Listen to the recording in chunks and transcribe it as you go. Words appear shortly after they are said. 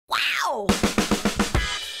Wow!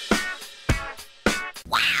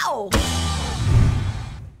 Wow!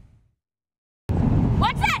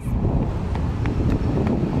 What's this?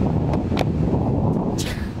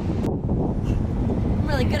 I'm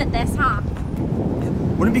really good at this, huh?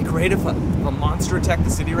 Wouldn't it be great if a monster attacked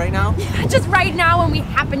the city right now? Yeah, just right now when we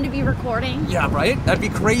happen to be recording. Yeah, right? That'd be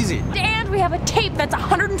crazy. And we have a tape that's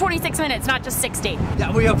 126 minutes, not just 60.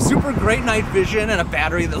 Yeah, we have super great night vision and a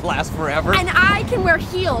battery that lasts forever. And I can wear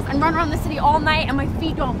heels and run around the city all night and my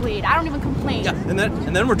feet don't bleed. I don't even complain. Yeah, and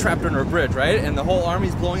then we're trapped under a bridge, right? And the whole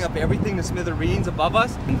army's blowing up everything to smithereens above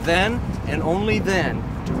us. And then, and only then,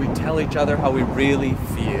 do we tell each other how we really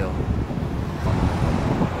feel.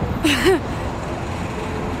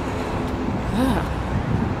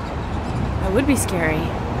 That would be scary.